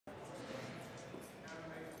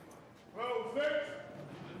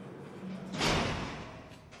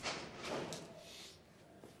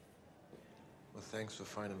Well, thanks for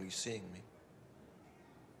finally seeing me.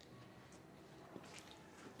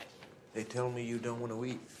 They tell me you don't want to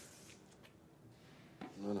eat.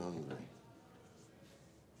 I'm not hungry.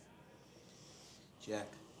 Jack,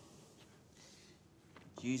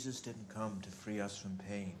 Jesus didn't come to free us from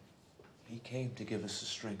pain. He came to give us the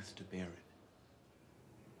strength to bear it.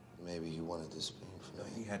 Maybe he wanted this pain for No, me.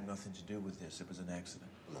 he had nothing to do with this. It was an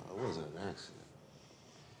accident. No, it wasn't an accident.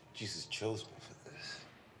 Jesus chose me for this.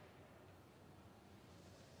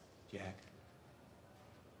 Jack,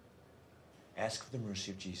 ask for the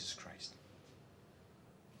mercy of Jesus Christ.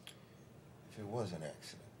 If it was an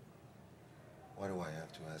accident, why do I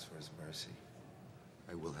have to ask for his mercy?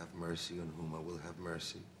 I will have mercy on whom I will have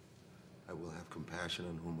mercy. I will have compassion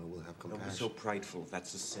on whom I will have compassion. Don't be so prideful.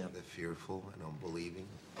 That's a sin. The fearful and unbelieving,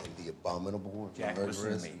 and the abominable, and Jack, murderers,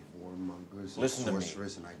 listen to me. and warmongers, Listen and to me.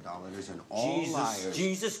 sorcerers, and idolaters, and all liars.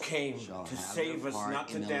 Jesus came shall to have save their us, part not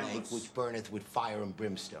to in the damn lake us. which burneth with fire and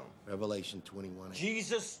brimstone. Revelation 21.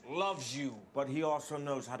 Jesus loves you, but he also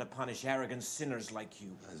knows how to punish arrogant sinners like you.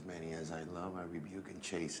 As many as I love, I rebuke and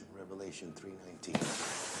chasten. Revelation 3:19.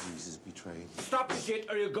 Jesus betrayed. Stop the shit,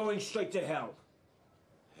 or you're going straight to hell.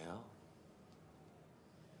 Hell?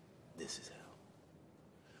 This is hell.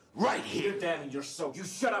 Right here. You're damning your soul. You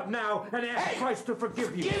shut up now and ask Christ to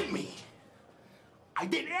forgive you. Forgive me. I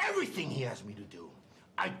did everything he asked me to do.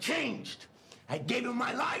 I changed. I gave him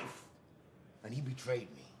my life. And he betrayed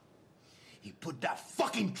me. He put that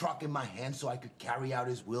fucking truck in my hand so I could carry out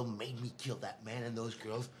his will, made me kill that man and those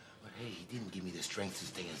girls. But hey, he didn't give me the strength to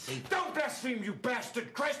stay safe. Don't blaspheme, you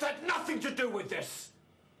bastard! Christ had nothing to do with this!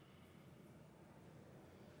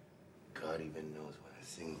 God even knows what a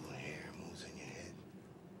single hair